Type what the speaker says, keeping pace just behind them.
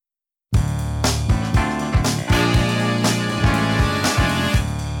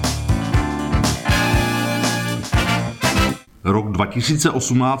Rok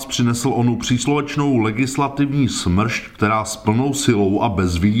 2018 přinesl onu příslovečnou legislativní smršť, která s plnou silou a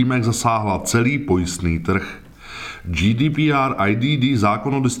bez výjimek zasáhla celý pojistný trh. GDPR, IDD,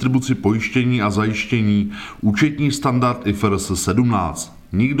 zákon o distribuci pojištění a zajištění, účetní standard IFRS 17.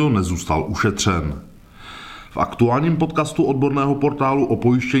 Nikdo nezůstal ušetřen. V aktuálním podcastu odborného portálu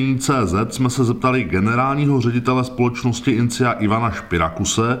oPojištění.cz jsme se zeptali generálního ředitele společnosti INSIA Ivana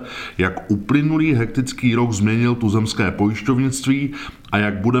Špirakuse, jak uplynulý hektický rok změnil tuzemské pojišťovnictví a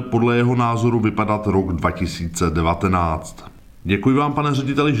jak bude podle jeho názoru vypadat rok 2019. Děkuji vám, pane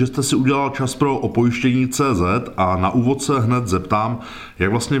řediteli, že jste si udělal čas pro oPojištění.cz a na úvod se hned zeptám,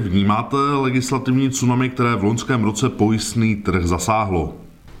 jak vlastně vnímáte legislativní tsunami, které v loňském roce pojistný trh zasáhlo.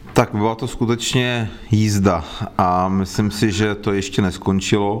 Tak byla to skutečně jízda a myslím si, že to ještě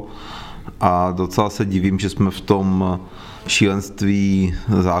neskončilo a docela se divím, že jsme v tom šílenství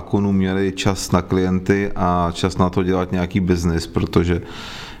zákonů měli čas na klienty a čas na to dělat nějaký biznis, protože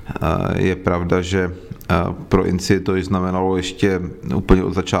je pravda, že pro INSIA to již znamenalo ještě úplně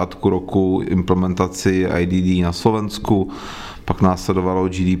od začátku roku implementaci IDD na Slovensku, pak následovalo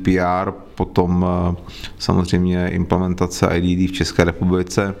GDPR, potom samozřejmě implementace IDD v České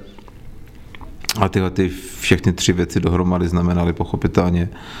republice a tyhle všechny tři věci dohromady znamenaly pochopitelně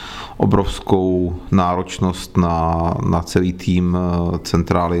obrovskou náročnost na celý tým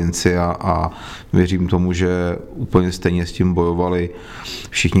centrály INSIA a věřím tomu, že úplně stejně s tím bojovali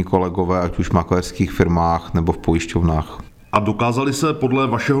všichni kolegové, ať už v makléřských firmách nebo v pojišťovnách. A dokázali se podle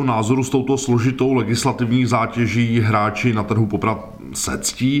vašeho názoru s touto složitou legislativní zátěží hráči na trhu poprat se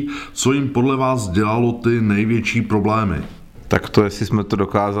ctí? Co jim podle vás dělalo ty největší problémy? Tak to, jestli jsme to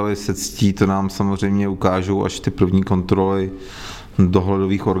dokázali se ctí, to nám samozřejmě ukážou až ty první kontroly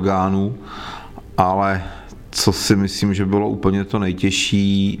dohledových orgánů, ale co si myslím, že bylo úplně to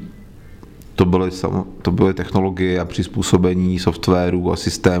nejtěžší, to byly technologie a přizpůsobení softwarů a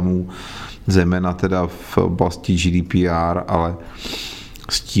systémů, zejména teda v oblasti GDPR, ale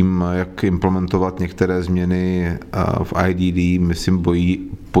s tím, jak implementovat některé změny v IDD, myslím, bojí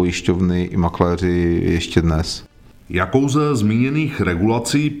pojišťovny i makléři ještě dnes. Jakou ze zmíněných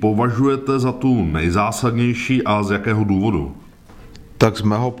regulací považujete za tu nejzásadnější a z jakého důvodu? Tak z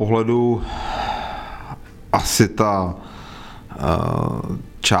mého pohledu asi ta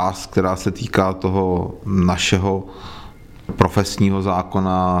část, která se týká toho našeho profesního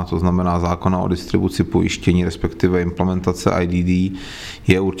zákona, to znamená zákona o distribuci pojištění, respektive implementace IDD,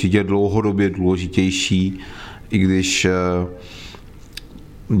 je určitě dlouhodobě důležitější, i když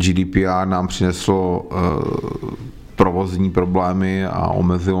GDPR nám přineslo provozní problémy a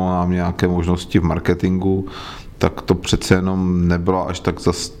omezilo nám nějaké možnosti v marketingu, tak to přece jenom nebyla až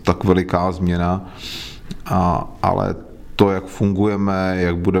tak veliká změna, ale to, jak fungujeme,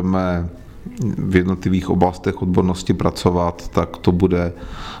 jak budeme v jednotlivých oblastech odbornosti pracovat, tak to bude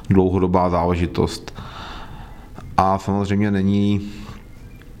dlouhodobá záležitost. A samozřejmě není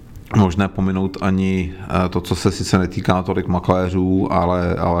možné pominout ani to, co se sice netýká tolik makléřů,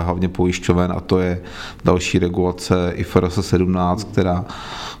 ale hlavně pojišťoven, a to je další regulace IFRS 17,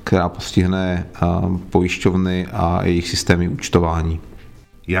 která postihne pojišťovny a jejich systémy účtování.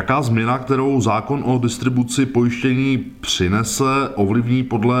 Jaká změna, kterou zákon o distribuci pojištění přinese, ovlivní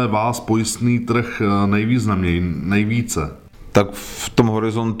podle vás pojistný trh nejvýznamněji, nejvíce? Tak v tom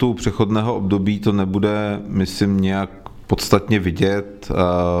horizontu přechodného období to nebude, myslím, nějak podstatně vidět.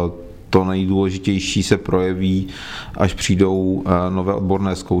 To nejdůležitější se projeví, až přijdou nové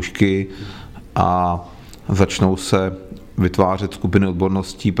odborné zkoušky a začnou se vytvářet skupiny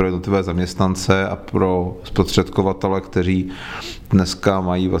odborností pro jednotlivé zaměstnance a pro zprostředkovatele, kteří dneska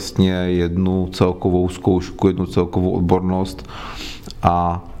mají vlastně jednu celkovou zkoušku, jednu celkovou odbornost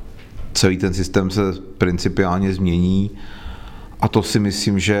a celý ten systém se principiálně změní. A to si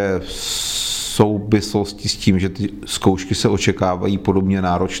myslím, že v souvislosti s tím, že ty zkoušky se očekávají podobně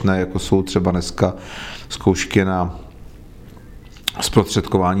náročné, jako jsou třeba dneska zkoušky na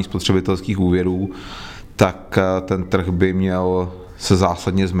zprostředkování spotřebitelských úvěrů, tak ten trh by měl se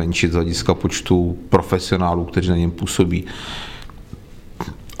zásadně zmenšit z hlediska počtu profesionálů, kteří na něm působí.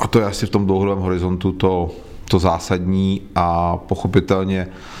 A to je asi v tom dlouhodobém horizontu to zásadní a pochopitelně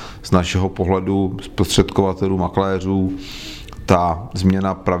z našeho pohledu zprostředkovatelů, makléřů, ta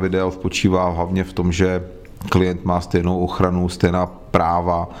změna pravidel spočívá hlavně v tom, že klient má stejnou ochranu, stejná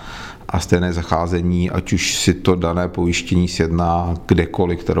práva a stejné zacházení, ať už si to dané pojištění sjedná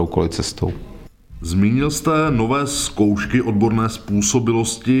kdekoliv, kteroukoliv cestou. Zmínil jste nové zkoušky odborné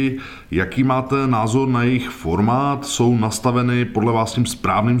způsobilosti. Jaký máte názor na jejich formát? Jsou nastaveny podle vás tím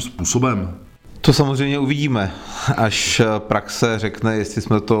správným způsobem? To samozřejmě uvidíme, až praxe řekne, jestli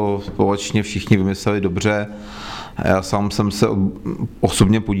jsme to společně všichni vymysleli dobře Já sám jsem se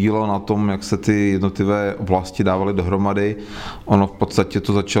osobně podílel na tom, jak se ty jednotlivé oblasti dávaly dohromady. Ono v podstatě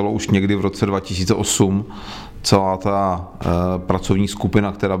to začalo už někdy v roce 2008. Celá ta pracovní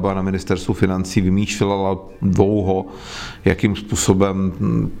skupina, která byla na ministerstvu financí, vymýšlela dlouho, jakým způsobem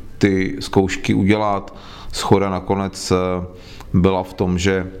ty zkoušky udělat. Shoda nakonec byla v tom,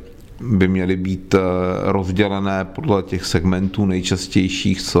 že by měly být rozdělené podle těch segmentů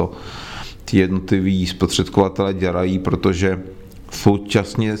nejčastějších, co ty jednotliví zprostředkovatele dělají, protože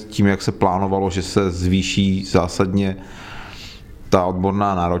současně s tím, jak se plánovalo, že se zvýší zásadně ta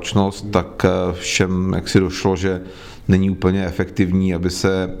odborná náročnost, tak všem jak si došlo, že není úplně efektivní, aby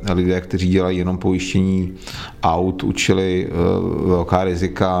se lidé, kteří dělají jenom pojištění aut, učili velká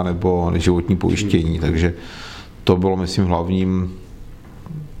rizika nebo životní pojištění. Takže to bylo, myslím, hlavním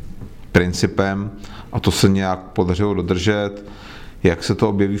principem a to se nějak podařilo dodržet. Jak se to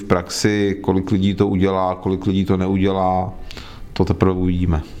objeví v praxi, kolik lidí to udělá, kolik lidí to neudělá, to teprve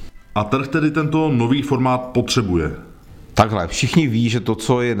uvidíme. A trh tedy tento nový formát potřebuje? Takhle, všichni ví, že to,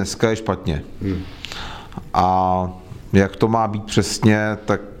 co je dneska, je špatně. A jak to má být přesně,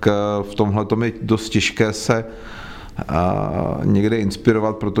 tak v tomhle tom je dost těžké se někde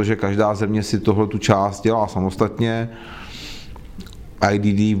inspirovat, protože každá země si tohle tu část dělá samostatně.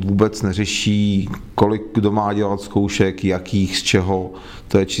 IDD vůbec neřeší, kolik kdo má dělat zkoušek, jakých, z čeho.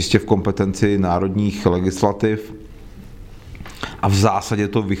 To je čistě v kompetenci národních legislativ. A v zásadě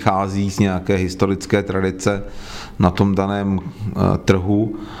to vychází z nějaké historické tradice na tom daném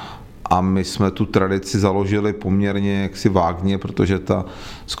trhu. A my jsme tu tradici založili poměrně jaksi vágně, protože ta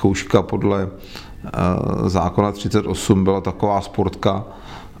zkouška podle zákona 38 byla taková sportka,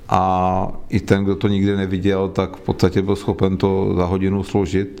 a i ten, kdo to nikdy neviděl, tak v podstatě byl schopen to za hodinu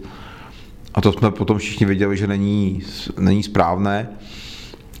složit. A to jsme potom všichni věděli, že není správné.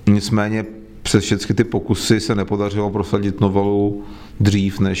 Nicméně přes všechny ty pokusy se nepodařilo prosadit novelu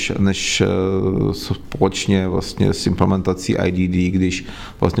dřív, než společně vlastně s implementací IDD, když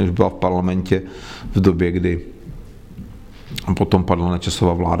vlastně už byla v parlamentě v době, kdy potom padla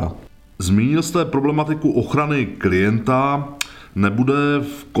Nečasova vláda. Zmínil jste problematiku ochrany klienta. Nebude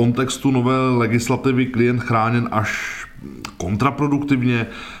v kontextu nové legislativy klient chráněn až kontraproduktivně?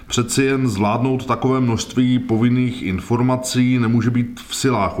 Přeci jen zvládnout takové množství povinných informací nemůže být v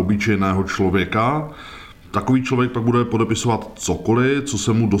silách obyčejného člověka. Takový člověk pak bude podepisovat cokoliv, co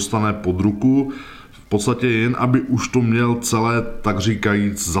se mu dostane pod ruku, v podstatě jen, aby už to měl celé, tak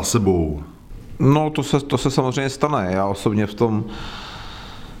říkajíc, za sebou. No, to se samozřejmě stane. Já osobně v tom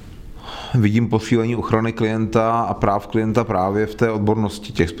vidím posílení ochrany klienta a práv klienta právě v té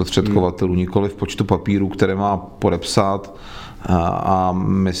odbornosti těch zprostředkovatelů, nikoli v počtu papírů, které má podepsat. A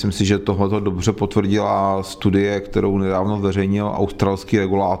myslím si, že tohleto dobře potvrdila studie, kterou nedávno zveřejnil australský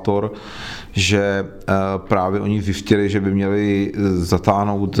regulátor, že právě oni zjistili, že by měli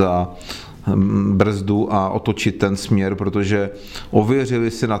zatáhnout za brzdu a otočit ten směr, protože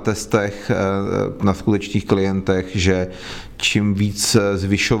ověřili si na testech na skutečných klientech, že čím víc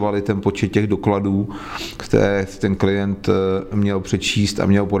zvyšovali ten počet těch dokladů, které ten klient měl přečíst a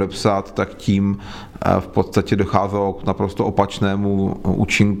měl podepsat, tak tím v podstatě docházelo k naprosto opačnému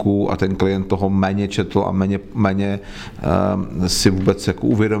účinku a ten klient toho méně četl a méně si vůbec jako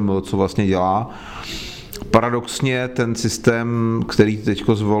uvědomil, co vlastně dělá. Paradoxně ten systém, který teď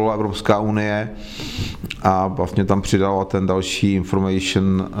zvolila Evropská unie a vlastně tam přidala ten další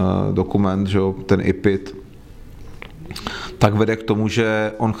information dokument, že ten IPIT, tak vede k tomu,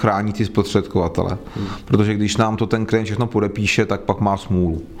 že on chrání ty zprostředkovatele. Protože když nám to ten klient všechno podepíše, tak pak má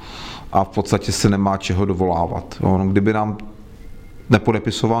smůlu. A v podstatě se nemá čeho dovolávat. Kdyby nám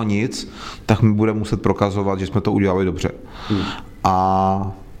nepodepisoval nic, tak my budeme muset prokazovat, že jsme to udělali dobře.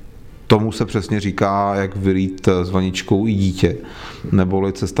 A tomu se přesně říká, jak vylít s vaničkou i dítě,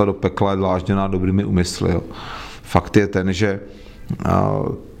 neboli cesta do pekla je dlážděná dobrými úmysly. Fakt je ten, že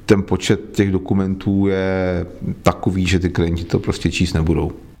ten počet těch dokumentů je takový, že ty klienti to prostě číst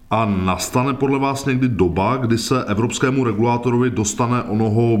nebudou. A nastane podle vás někdy doba, kdy se evropskému regulátorovi dostane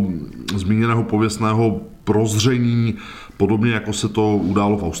onoho zmíněného pověstného prozření, podobně jako se to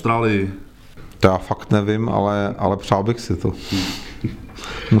událo v Austrálii? To já fakt nevím, ale přál bych si to.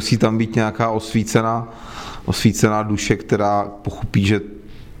 Musí tam být nějaká osvícená duše, která pochopí, že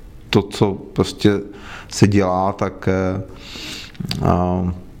to, co prostě se dělá, tak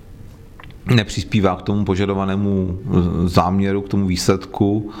nepřispívá k tomu požadovanému záměru, k tomu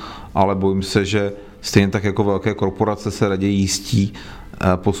výsledku, ale bojím se, že stejně tak jako velké korporace se raději jistí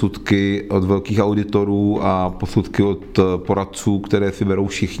posudky od velkých auditorů a posudky od poradců, které si berou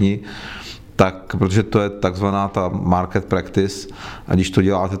všichni, tak, protože to je takzvaná ta market practice a když to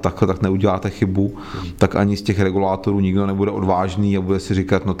děláte takhle, tak neuděláte chybu, tak ani z těch regulátorů nikdo nebude odvážný a bude si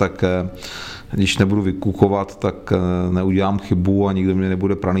říkat, no tak když nebudu vykukovat, tak neudělám chybu a nikdo mě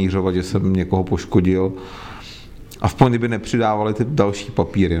nebude pranýřovat, že jsem někoho poškodil. A v by nepřidávali ty další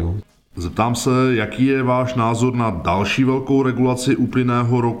papíry. No. Zeptám se, jaký je váš názor na další velkou regulaci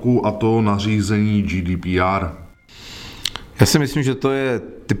uplynulého roku, a to nařízení GDPR? Já si myslím, že to je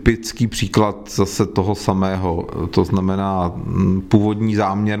typický příklad zase toho samého. To znamená, původní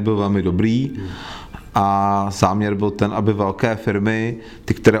záměr byl velmi dobrý a záměr byl ten, aby velké firmy,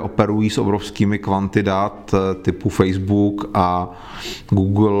 ty, které operují s obrovskými kvanty dat typu Facebook a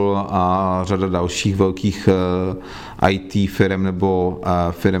Google a řada dalších velkých IT firm nebo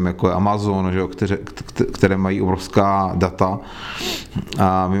firm jako je Amazon, že, které mají obrovská data.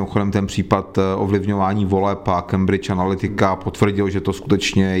 A mimochodem ten případ ovlivňování voleb a Cambridge Analytica potvrdil, že to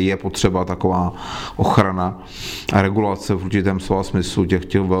skutečně je potřeba taková ochrana a regulace v určitém slova smyslu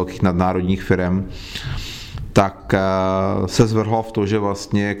těch velkých nadnárodních firm, tak se zvrhlo v to, že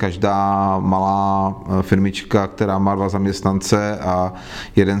vlastně každá malá firmička, která má 2 zaměstnance a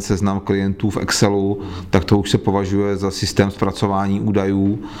jeden seznam klientů v Excelu, tak to už se považuje za systém zpracování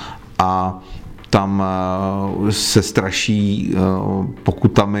údajů a tam se straší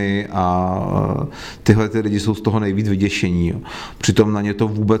pokutami a tyhle ty lidi jsou z toho nejvíc vyděšení. Přitom na ně to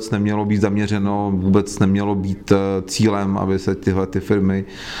vůbec nemělo být zaměřeno, vůbec nemělo být cílem, aby se tyhle ty firmy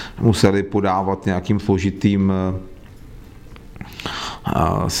musely podávat nějakým složitým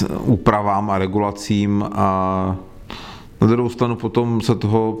úpravám a regulacím. A na druhou stranu potom se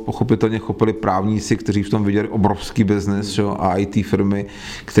toho pochopitelně chopili právníci, kteří v tom viděli obrovský biznes, a IT firmy,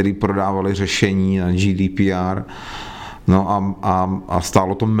 které prodávali řešení na GDPR. No a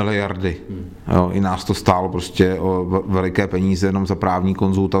stálo to miliardy. Jo, i nás to stálo prostě veliké peníze jenom za právní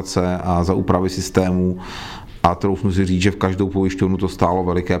konzultace a za úpravy systémů. A troufnu si říct, že v každou pojišťovnu to stálo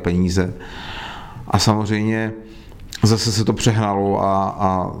veliké peníze. A samozřejmě zase se to přehnalo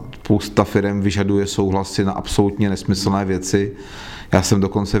a spousta firm vyžaduje souhlasy na absolutně nesmyslné věci. Já jsem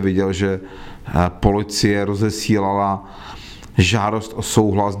dokonce viděl, že policie rozesílala žádost o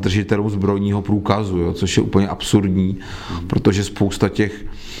souhlas držitelů zbrojního průkazu, jo, což je úplně absurdní, protože spousta těch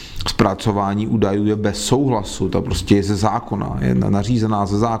zpracování údajů je bez souhlasu, ta prostě je ze zákona, je nařízená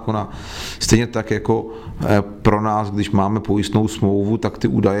ze zákona. Stejně tak jako pro nás, když máme pojistnou smlouvu, tak ty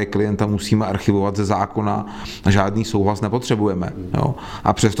údaje klienta musíme archivovat ze zákona a žádný souhlas nepotřebujeme. Jo.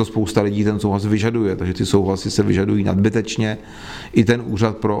 A přesto spousta lidí ten souhlas vyžaduje, takže ty souhlasy se vyžadují nadbytečně. I ten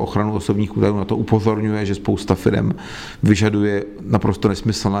úřad pro ochranu osobních údajů na to upozorňuje, že spousta firm vyžaduje naprosto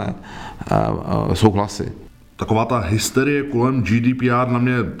nesmyslné souhlasy. Taková ta hysterie kolem GDPR na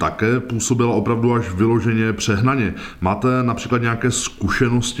mě také působila opravdu až vyloženě přehnaně. Máte například nějaké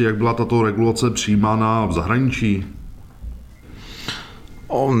zkušenosti, jak byla tato regulace přijímána v zahraničí?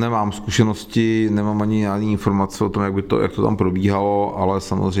 Nemám zkušenosti, nemám ani žádné informace o tom, jak to tam probíhalo, ale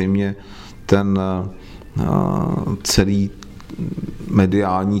samozřejmě ten celý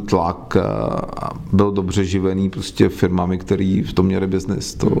mediální tlak byl dobře živený prostě firmami, který v tom měli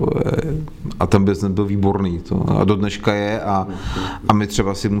biznes. A ten biznes byl výborný. A do dneška je a my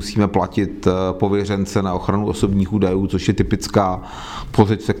třeba si musíme platit pověřence na ochranu osobních údajů, což je typická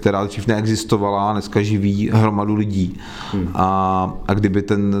pozice, která dřív neexistovala a dneska živí hromadu lidí. A kdyby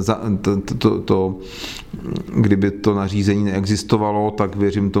kdyby to nařízení neexistovalo, tak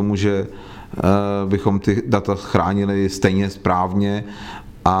věřím tomu, že bychom ty data chránili stejně správně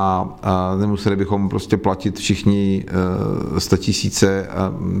a nemuseli bychom prostě platit všichni 100 000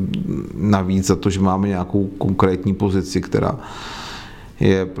 navíc za to, že máme nějakou konkrétní pozici, která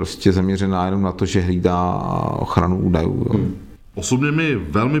je prostě zaměřená jenom na to, že hlídá ochranu údajů. Osobně mi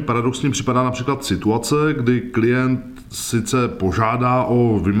velmi paradoxně připadá například situace, kdy klient sice požádá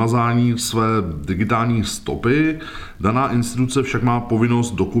o vymazání své digitální stopy, daná instituce však má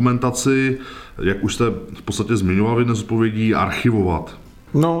povinnost dokumentaci, jak už jste v podstatě zmiňoval v jedné z odpovědí, archivovat.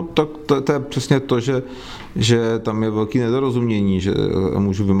 No, tak to je přesně to, že tam je velké nedorozumění, že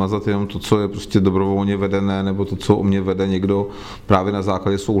můžu vymazat jenom to, co je prostě dobrovolně vedené, nebo to, co o mě vede někdo právě na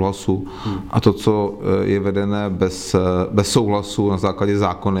základě souhlasu. A to, co je vedené bez souhlasu na základě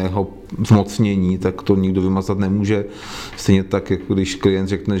zákonného zmocnění, tak to nikdo vymazat nemůže. Stejně tak, jako když klient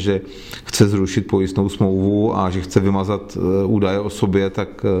řekne, že chce zrušit pojistnou smlouvu a že chce vymazat údaje o sobě,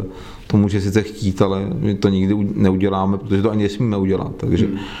 tak to může sice chtít, ale my to nikdy neuděláme, protože to ani nesmíme udělat. Takže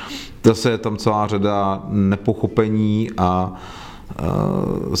zase je tam celá řada nepochopení a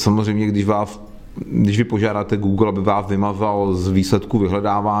samozřejmě, když vy požádáte Google, aby vás vymazal z výsledku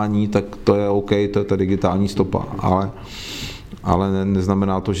vyhledávání, tak to je OK, to je ta digitální stopa, ale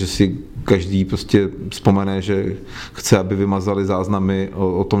neznamená to, že si každý prostě vzpomene, že chce, aby vymazali záznamy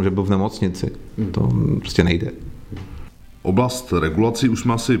o tom, že byl v nemocnici. To prostě nejde. Oblast regulací už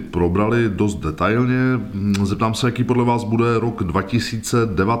jsme asi probrali dost detailně. Zeptám se, jaký podle vás bude rok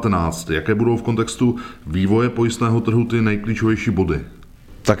 2019. Jaké budou v kontextu vývoje pojistného trhu ty nejklíčovější body?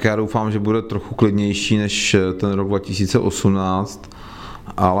 Tak já doufám, že bude trochu klidnější než ten rok 2018,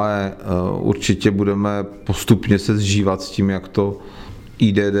 ale určitě budeme postupně se zžívat s tím, jak to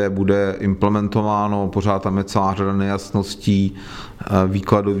IDD bude implementováno. Pořád tam je celá řada nejasností,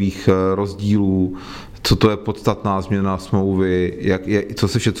 výkladových rozdílů, co to je podstatná změna smlouvy, co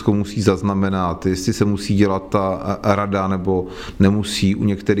se všechno musí zaznamenat, jestli se musí dělat ta rada nebo nemusí u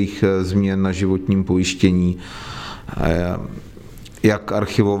některých změn na životním pojištění, jak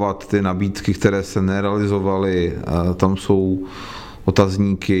archivovat ty nabídky, které se nerealizovaly, tam jsou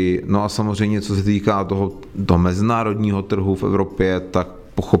otazníky. No a samozřejmě, co se týká toho mezinárodního trhu v Evropě, tak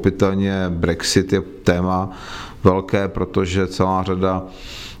pochopitelně Brexit je téma velké, protože celá řada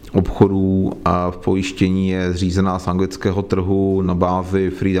obchodů v pojištění je zřízená z anglického trhu na bázi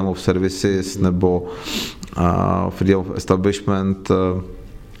Freedom of Services nebo Freedom of Establishment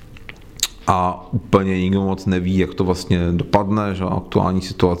a úplně nikdo moc neví, jak to vlastně dopadne, že aktuální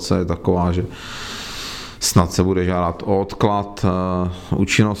situace je taková, že snad se bude žádat o odklad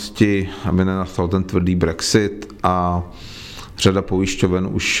účinnosti, aby nenastal ten tvrdý Brexit a řada pojišťoven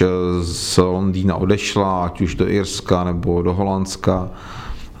už z Londýna odešla, ať už do Irska nebo do Holandska,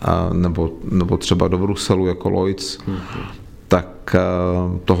 nebo třeba do Bruselu jako Lloyds, tak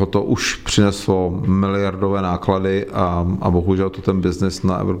tohoto už přineslo miliardové náklady a bohužel to ten biznes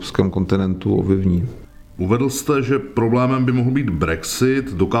na evropském kontinentu ovlivní. Uvedl jste, že problémem by mohl být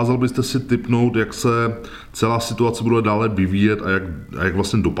Brexit. Dokázal byste si tipnout, jak se celá situace bude dále vyvíjet a jak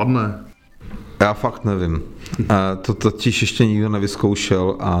vlastně dopadne? Já fakt nevím. To totiž ještě nikdo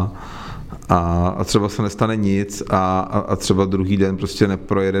nevyzkoušel a třeba se nestane nic a třeba druhý den prostě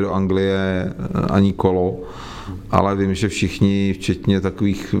neprojede do Anglie ani kolo, ale vím, že všichni, včetně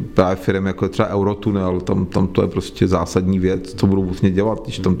takových právě firm, jako je třeba Eurotunel, tam to je prostě zásadní věc, co budou vlastně dělat,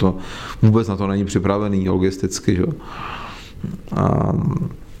 když tam to vůbec na to není připravený logisticky. Že?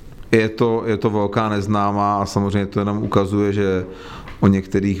 Je to velká neznámá a samozřejmě to nám ukazuje, že o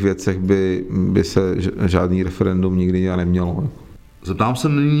některých věcech by se žádný referendum nikdy dělat nemělo. Zeptám se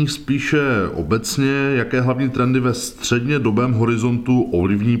nyní spíše obecně, jaké hlavní trendy ve střednědobém horizontu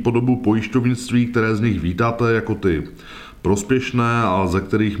ovlivní podobu pojišťovnictví, které z nich vítáte jako ty prospěšné a ze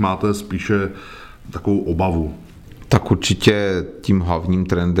kterých máte spíše takovou obavu. Tak určitě tím hlavním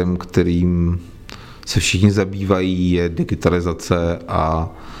trendem, kterým se všichni zabývají, je digitalizace a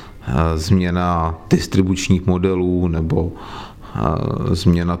změna distribučních modelů nebo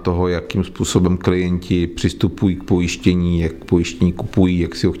změna toho, jakým způsobem klienti přistupují k pojištění, jak pojištění kupují,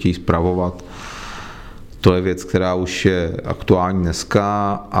 jak si ho chtějí spravovat. To je věc, která už je aktuální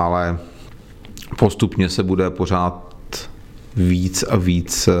dneska, ale postupně se bude pořád víc a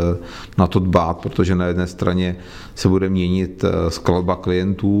víc na to dbát, protože na jedné straně se bude měnit skladba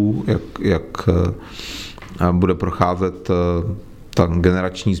klientů, jak bude procházet ta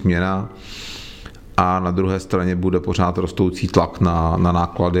generační změna, a na druhé straně bude pořád rostoucí tlak na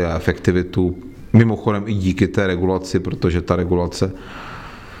náklady a efektivitu. Mimochodem i díky té regulaci, protože ta regulace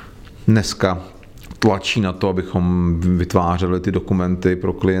dneska tlačí na to, abychom vytvářeli ty dokumenty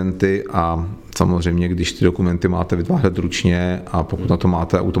pro klienty a samozřejmě, když ty dokumenty máte vytvářet ručně a pokud na to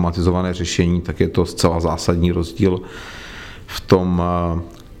máte automatizované řešení, tak je to zcela zásadní rozdíl v tom,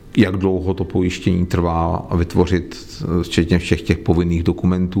 jak dlouho to pojištění trvá a vytvořit včetně všech těch povinných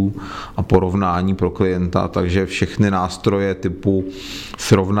dokumentů a porovnání pro klienta, takže všechny nástroje typu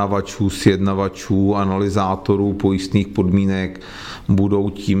srovnavačů, sjednavačů, analyzátorů, pojistných podmínek budou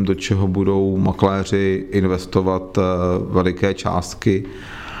tím, do čeho budou makléři investovat veliké částky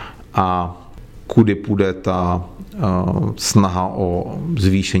a kudy půjde ta snaha o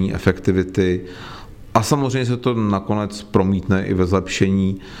zvýšení efektivity. A samozřejmě se to nakonec promítne i ve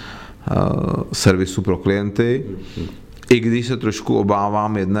zlepšení servisu pro klienty. I když se trošku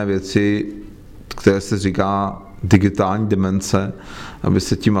obávám jedné věci, které se říká digitální demence, aby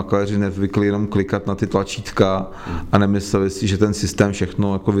se ti makléři nezvykli jenom klikat na ty tlačítka a nemysleli si, že ten systém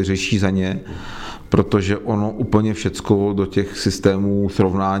všechno jako vyřeší za ně, protože ono úplně všecko do těch systémů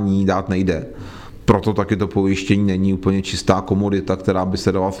srovnání dát nejde. Proto taky to pojištění není úplně čistá komodita, která by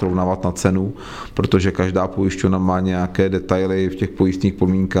se dala srovnávat na cenu, protože každá pojišťovna má nějaké detaily v těch pojistných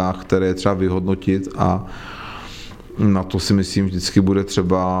podmínkách, které je třeba vyhodnotit a na to si myslím vždycky bude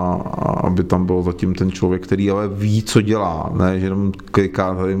třeba, aby tam byl zatím ten člověk, který ale ví, co dělá, ne, že jenom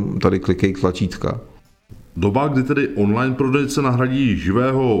kliká, tady klikají tlačítka. Doba, kdy tedy online prodejce nahradí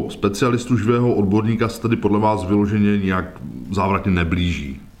živého specialistu, živého odborníka, se tedy podle vás vyloženě nějak závratně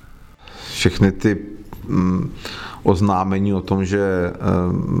neblíží? Všechny ty oznámení o tom, že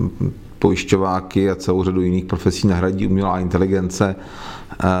pojišťováky a celou řadu jiných profesí nahradí umělá inteligence,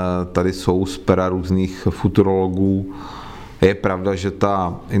 tady jsou z pera různých futurologů. Je pravda, že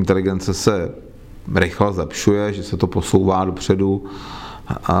ta inteligence se rychle zlepšuje, že se to posouvá dopředu.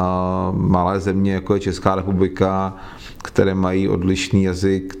 A malé země, jako je Česká republika, které mají odlišný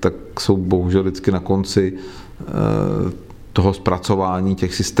jazyk, tak jsou bohužel vždycky na konci toho zpracování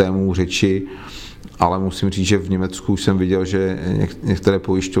těch systémů řeči, ale musím říct, že v Německu už jsem viděl, že některé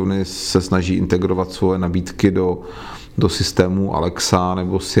pojišťovny se snaží integrovat svoje nabídky do systému Alexa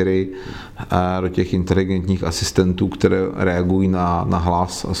nebo Siri, do těch inteligentních asistentů, které reagují na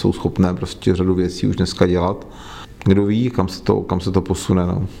hlas a jsou schopné prostě řadu věcí už dneska dělat. Kdo ví, kam se to posune.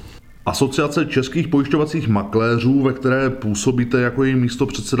 No. Asociace českých pojišťovacích makléřů, ve které působíte jako její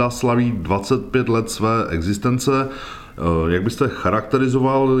místopředseda, slaví 25 let své existence. Jak byste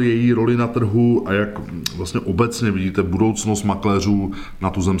charakterizoval její roli na trhu a jak vlastně obecně vidíte budoucnost makléřů na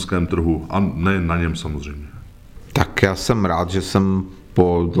tuzemském trhu a nejen na něm samozřejmě? Tak já jsem rád, že jsem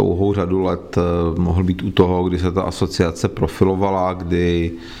po dlouhou řadu let mohl být u toho, kdy se ta asociace profilovala,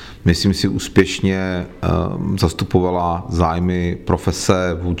 kdy myslím si úspěšně zastupovala zájmy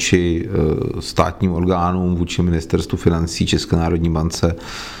profese vůči státním orgánům, vůči ministerstvu financí, České národní bance,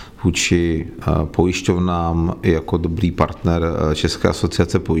 vůči pojišťovnám i jako dobrý partner České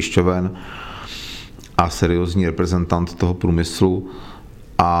asociace pojišťoven a seriózní reprezentant toho průmyslu.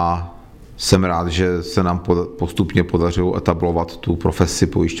 A jsem rád, že se nám postupně podařilo etablovat tu profesi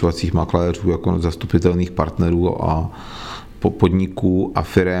pojišťovacích makléřů jako zastupitelných partnerů a podniků a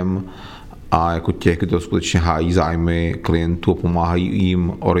firem a jako těch, kdo skutečně hájí zájmy klientů a pomáhají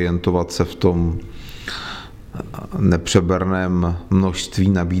jim orientovat se v tom nepřeberném množství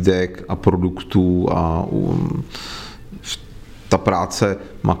nabídek a produktů a ta práce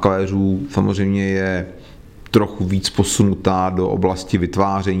makléřů samozřejmě je trochu víc posunutá do oblasti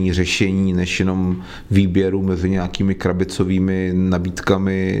vytváření řešení, než jenom výběru mezi nějakými krabicovými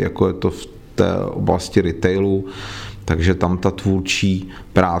nabídkami, jako je to v té oblasti retailu. Takže tam ta tvůrčí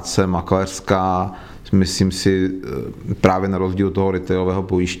práce makléřská, myslím si, právě na rozdíl od toho retailového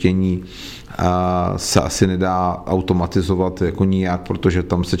pojištění se asi nedá automatizovat jako nijak, protože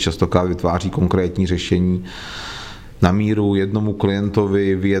tam se častokrát vytváří konkrétní řešení na míru jednomu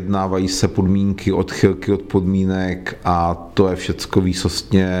klientovi, vyjednávají se podmínky, odchylky od podmínek a to je všecko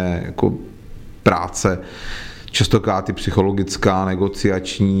výsostně jako práce. Častokrát i psychologická,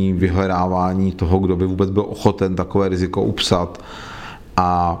 negociační, vyhledávání toho, kdo by vůbec byl ochoten takové riziko upsat.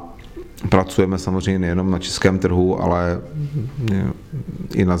 A pracujeme samozřejmě nejenom na českém trhu, ale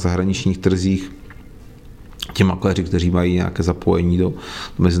i na zahraničních trzích. Ti makléři, kteří mají nějaké zapojení do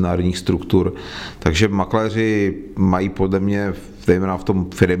mezinárodních struktur. Takže makléři mají podle mě zejména v tom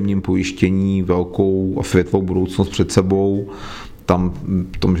firemním pojištění velkou a světlou budoucnost před sebou. Tam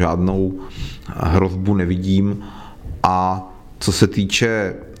v tom žádnou hrozbu nevidím. A co se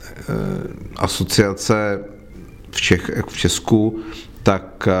týče asociace v Česku,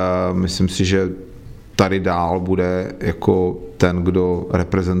 tak myslím si, že tady dál bude jako ten, kdo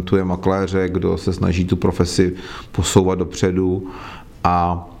reprezentuje makléře, kdo se snaží tu profesi posouvat dopředu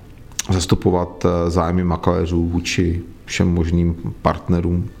a zastupovat zájmy makléřů vůči všem možným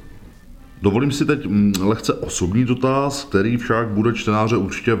partnerům. Dovolím si teď lehce osobní dotaz, který však bude čtenáře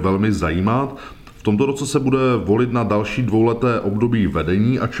určitě velmi zajímat. V tomto roce se bude volit na další dvouleté období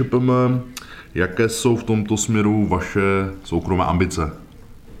vedení a ČPM. Jaké jsou v tomto směru vaše soukromé ambice?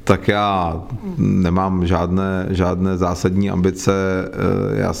 Tak já nemám žádné zásadní ambice.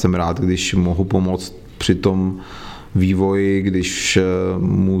 Já jsem rád, když mohu pomoct při tom vývoji, když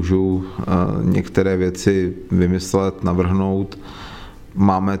můžu některé věci vymyslet, navrhnout.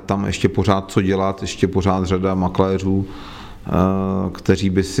 Máme tam ještě pořád co dělat, ještě pořád řada makléřů, kteří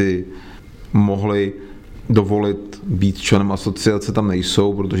by si mohli dovolit být členem asociace, tam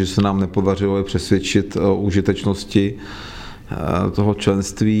nejsou, protože se nám nepodařilo je přesvědčit o užitečnosti toho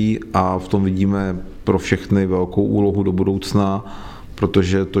členství a v tom vidíme pro všechny velkou úlohu do budoucna,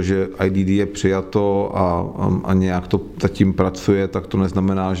 protože to, že IDD je přijato a nějak to zatím pracuje, tak to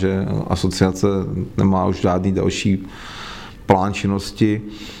neznamená, že asociace nemá už žádný další plán činnosti.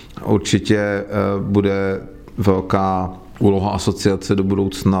 Určitě bude velká úloha asociace do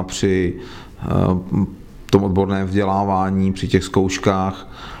budoucna při tom odborném vzdělávání, při těch zkouškách,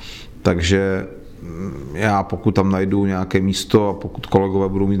 takže já pokud tam najdu nějaké místo a pokud kolegové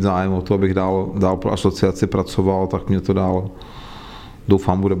budou mít zájem o to, abych dál pro asociaci pracoval, tak mě to dál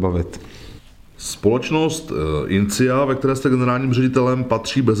doufám bude bavit. Společnost INSIA, ve které jste generálním ředitelem,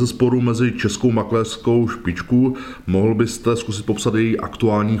 patří bezesporu mezi českou makléřskou špičku. Mohl byste zkusit popsat její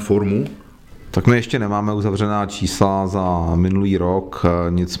aktuální formu? Tak my ještě nemáme uzavřená čísla za minulý rok,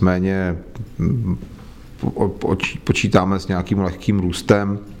 nicméně počítáme s nějakým lehkým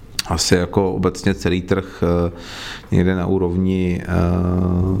růstem, asi jako obecně celý trh někde na úrovni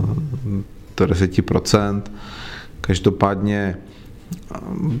 10%. Každopádně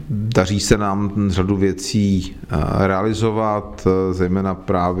daří se nám řadu věcí realizovat, zejména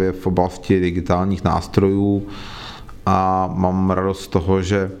právě v oblasti digitálních nástrojů, a mám radost z toho,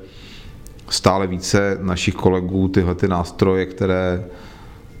 že stále více našich kolegů tyhle ty nástroje, které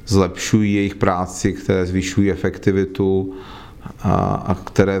zlepšují jejich práci, které zvyšují efektivitu a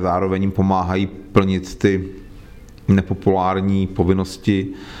které zároveň jim pomáhají plnit ty nepopulární povinnosti,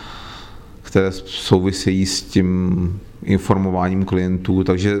 které souvisejí s tím informováním klientů,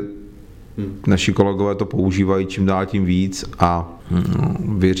 takže naši kolegové to používají čím dál tím víc a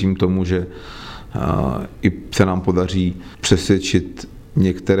věřím tomu, že i se nám podaří přesvědčit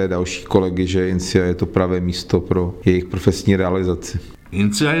některé další kolegy, že INSIA je to pravé místo pro jejich profesní realizaci.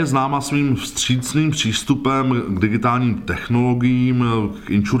 INSIA je známa svým vstřícným přístupem k digitálním technologiím, k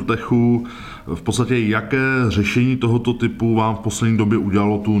insurtechu. V podstatě jaké řešení tohoto typu vám v poslední době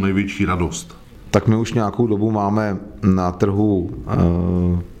udělalo tu největší radost? Tak my už nějakou dobu máme na trhu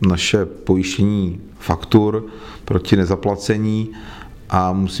naše pojištění faktur proti nezaplacení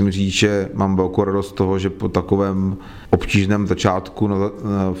a musím říct, že mám velkou radost z toho, že po takovém obtížném začátku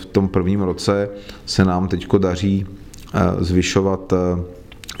v tom prvním roce se nám teďko daří zvyšovat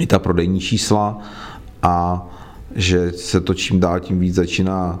i ta prodejní čísla a že se to čím dál tím víc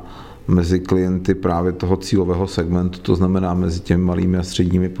začíná mezi klienty právě toho cílového segmentu, to znamená mezi těmi malými a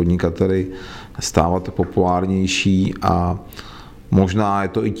středními podnikateli, stávat populárnější a možná je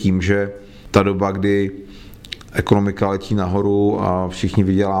to i tím, že ta doba, kdy ekonomika letí nahoru a všichni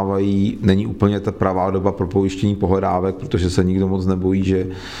vydělávají, není úplně ta pravá doba pro pojištění pohledávek, protože se nikdo moc nebojí, že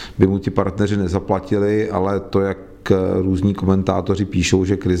by mu ti partneři nezaplatili, ale to, jak různí komentátoři píšou,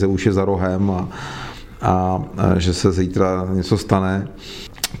 že krize už je za rohem a že se zítra něco stane,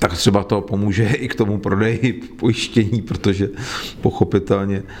 tak třeba to pomůže i k tomu prodeji pojištění, protože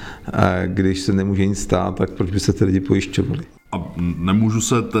pochopitelně, když se nemůže nic stát, tak proč by se ty lidi pojišťovali? A nemůžu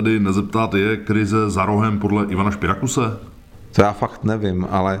se tedy nezeptat, je krize za rohem podle Ivana Špirakuse? To já fakt nevím,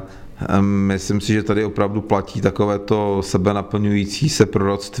 ale myslím si, že tady opravdu platí takovéto sebenaplňující se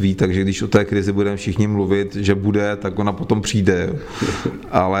proroctví, takže když o té krizi budeme všichni mluvit, že bude, tak ona potom přijde.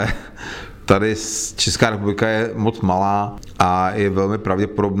 Ale tady Česká republika je moc malá a je velmi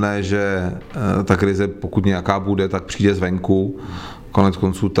pravděpodobné, že ta krize, pokud nějaká bude, tak přijde zvenku. Konec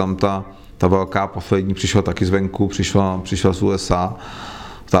konců tam ta velká poslední přišla taky zvenku, přišla z USA.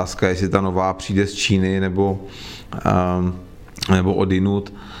 Otázka je, jestli ta nová přijde z Číny nebo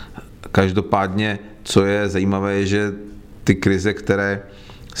odinut. Každopádně, co je zajímavé, je, že ty krize, které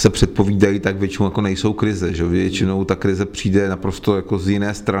se předpovídají, tak většinou jako nejsou krize, že většinou ta krize přijde naprosto jako z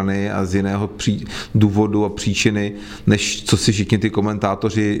jiné strany a z jiného důvodu a příčiny, než co si všichni ty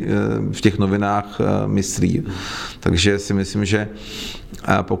komentátoři v těch novinách myslí. Takže si myslím, že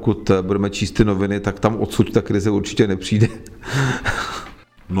pokud budeme číst ty noviny, tak tam odsud ta krize určitě nepřijde.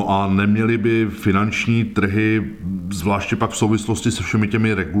 No a neměly by finanční trhy, zvláště pak v souvislosti se všemi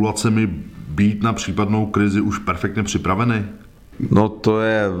těmi regulacemi, být na případnou krizi už perfektně připraveny? No to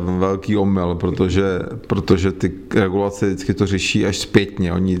je velký omyl, protože ty regulace vždycky to řeší až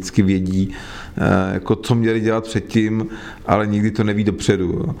zpětně. Oni vždycky vědí, jako co měli dělat předtím, ale nikdy to neví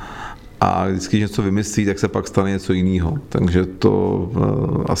dopředu. A vždycky, když něco vymyslí, tak se pak stane něco jiného. Takže to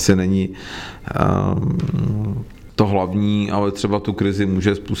asi není to hlavní, ale třeba tu krizi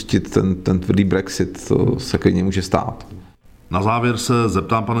může spustit ten tvrdý Brexit, to se klidně může stát. Na závěr se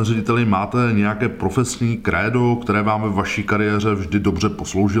zeptám, pane řediteli, máte nějaké profesní krédo, které vám ve vaší kariéře vždy dobře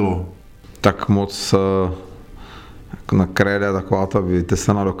posloužilo? Tak moc na kréda taková ta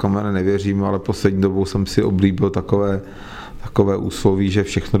vytesaná do kamene nevěřím, ale poslední dobou jsem si oblíbil takové úsloví, že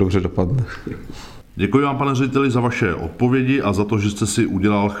všechno dobře dopadne. Děkuji vám, pane řediteli, za vaše odpovědi a za to, že jste si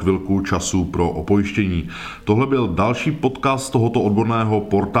udělal chvilku času pro oPojištění. Tohle byl další podcast tohoto odborného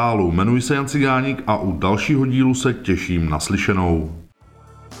portálu. Jmenuji se Jan Cigáník a u dalšího dílu se těším na slyšenou.